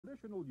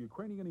traditional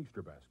Ukrainian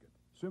Easter basket,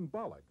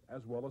 symbolic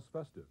as well as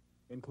festive,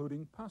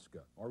 including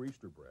paska or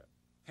Easter bread.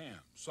 Ham,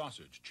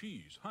 sausage,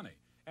 cheese, honey,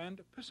 and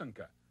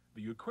Pysanka,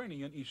 the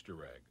Ukrainian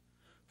Easter egg.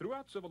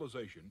 Throughout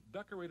civilization,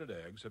 decorated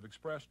eggs have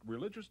expressed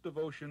religious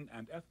devotion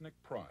and ethnic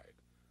pride.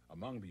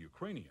 Among the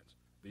Ukrainians,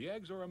 the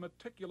eggs are a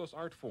meticulous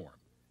art form,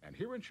 and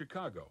here in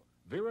Chicago,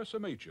 Vera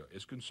Samycia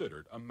is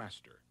considered a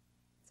master.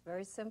 It's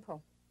very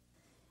simple.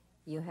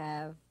 You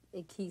have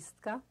a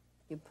kistka,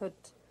 you put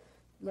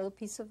a little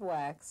piece of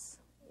wax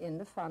in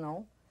the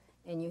funnel,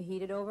 and you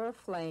heat it over a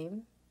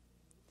flame.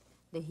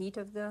 The heat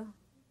of the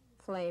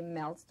flame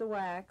melts the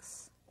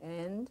wax,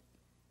 and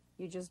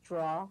you just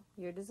draw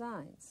your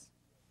designs.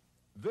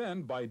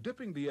 Then, by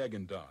dipping the egg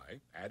in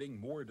dye,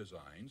 adding more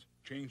designs,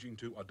 changing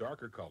to a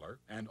darker color,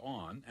 and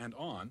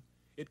on,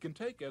 it can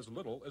take as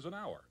little as an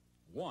hour.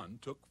 One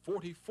took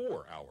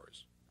 44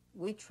 hours.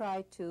 We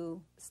try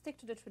to stick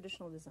to the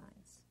traditional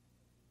designs,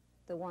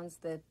 the ones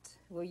that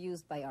were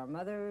used by our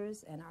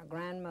mothers and our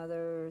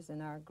grandmothers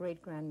and our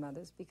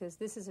great-grandmothers, because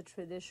this is a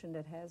tradition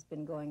that has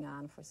been going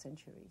on for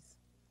centuries.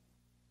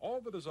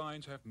 All the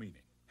designs have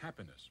meaning,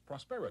 happiness,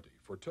 prosperity,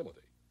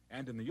 fertility.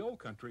 And in the old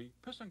country,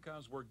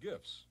 Pysankas were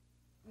gifts.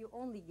 You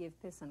only give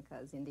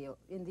Pysankas in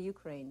the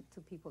Ukraine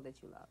to people that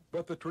you love.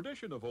 But the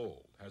tradition of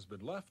old has been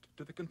left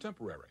to the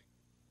contemporary.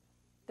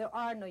 There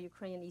are no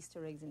Ukrainian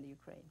Easter eggs in the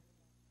Ukraine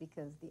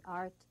because the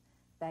art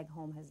back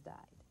home has died.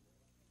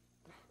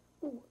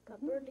 Ooh,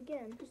 got burned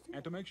again.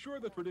 And to make sure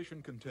the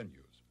tradition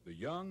continues, the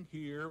young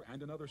here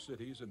and in other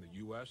cities in the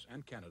U.S.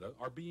 and Canada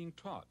are being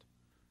taught,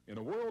 in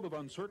a world of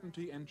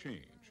uncertainty and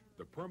change,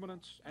 the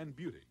permanence and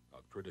beauty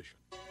of tradition.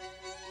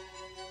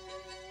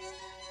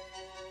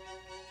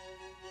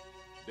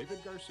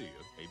 David Garcia,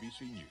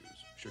 ABC News,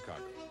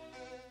 Chicago.